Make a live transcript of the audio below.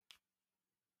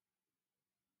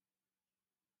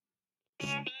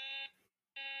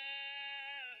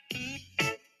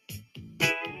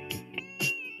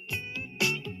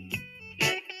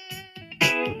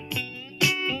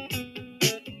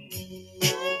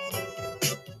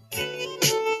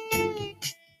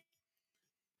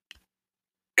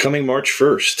Coming March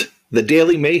 1st, the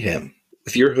Daily Mayhem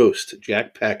with your host,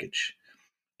 Jack Package,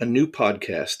 a new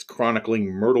podcast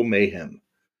chronicling Myrtle Mayhem,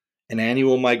 an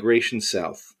annual migration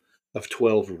south of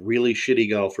 12 really shitty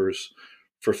golfers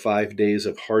for 5 days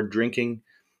of hard drinking,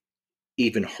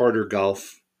 even harder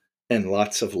golf, and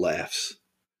lots of laughs.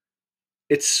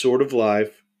 It's sort of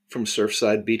live from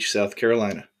Surfside Beach, South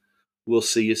Carolina. We'll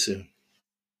see you soon.